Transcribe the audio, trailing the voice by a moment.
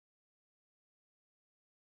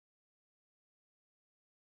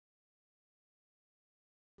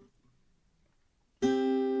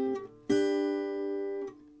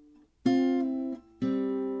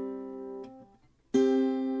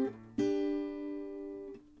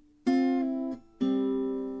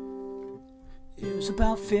was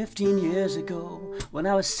about 15 years ago when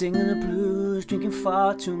I was singing the blues, drinking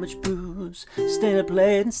far too much booze, staying up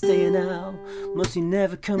late and staying out, mostly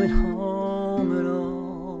never coming home at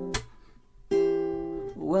all.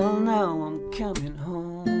 Well, now I'm coming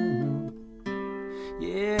home.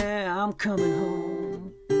 Yeah, I'm coming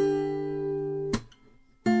home.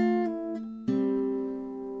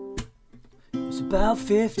 It was about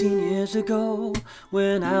 15 years ago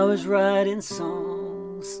when I was writing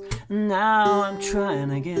songs. Now I'm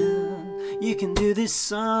trying again. You can do this,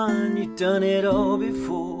 son, you've done it all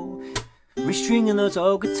before. Restringing those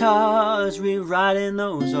old guitars, rewriting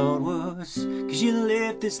those old words, 'cause you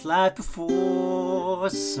lived this life before,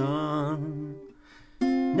 son.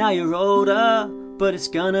 Now you're older, but it's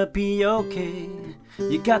gonna be okay.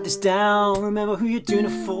 You got this down, remember who you're doing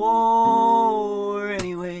it for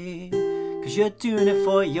anyway, 'cause you're doing it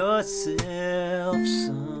for yourself,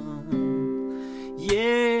 son.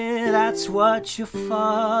 Yeah, that's what your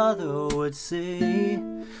father would say.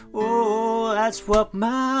 Oh, that's what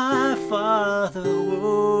my father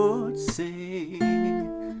would say.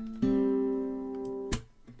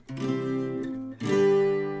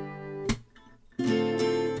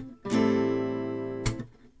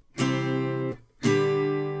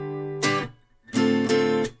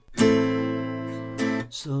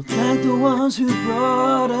 So thank the ones who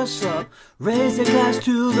brought us up, raise a glass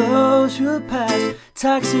to those who passed,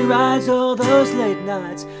 taxi rides, all those late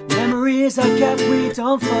nights, memories I kept we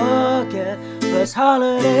don't forget, first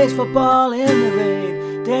holidays, football in the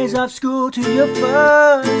rain, days off school to your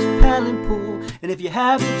first paddling pool, and if you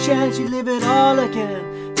have the chance you live it all again,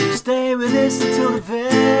 you stay with us until the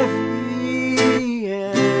very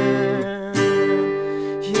end.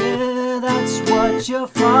 Yeah, that's what your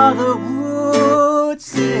father would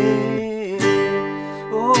say.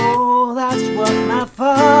 Oh, that's what my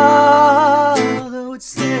father would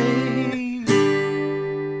say.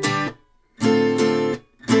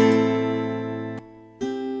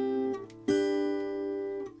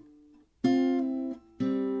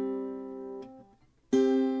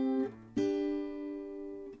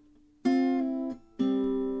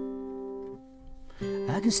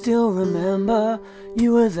 I can still remember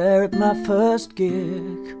you were there at my first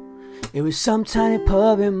gig. It was some tiny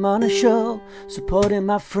pub in Montreal, supporting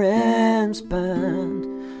my friend's band.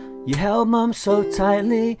 You held Mum so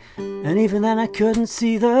tightly, and even then I couldn't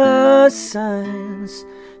see the signs.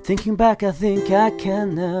 Thinking back, I think I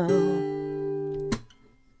can now.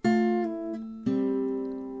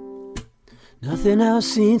 Nothing else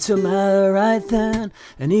seemed to matter right then,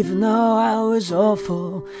 and even though I was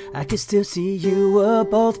awful, I could still see you were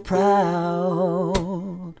both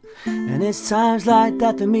proud. And it's times like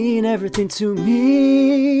that that mean everything to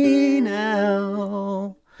me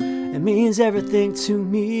now. It means everything to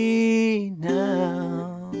me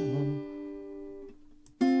now.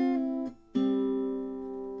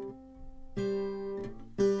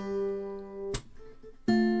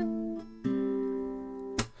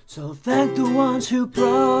 So thank the ones who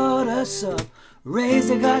brought us up, raise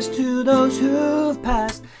a glass to those who've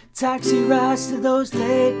passed, taxi rides to those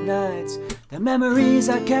late nights, the memories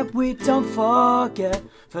I kept we don't forget,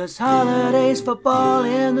 first holidays, football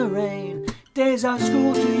in the rain, days off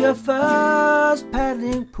school to your first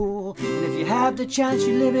paddling pool, and if you have the chance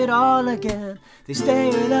you live it all again, they stay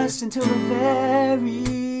with us until the very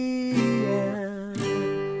end.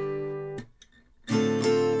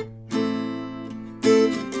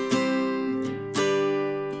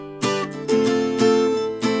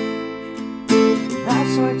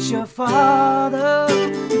 That's what your father,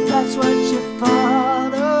 that's what your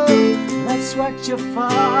father, that's what your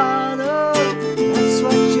father, that's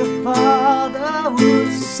what your father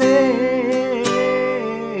would say.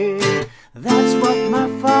 That's what my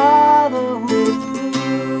father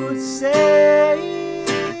would say.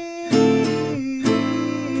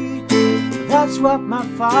 That's what my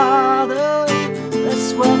father,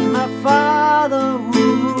 that's what my father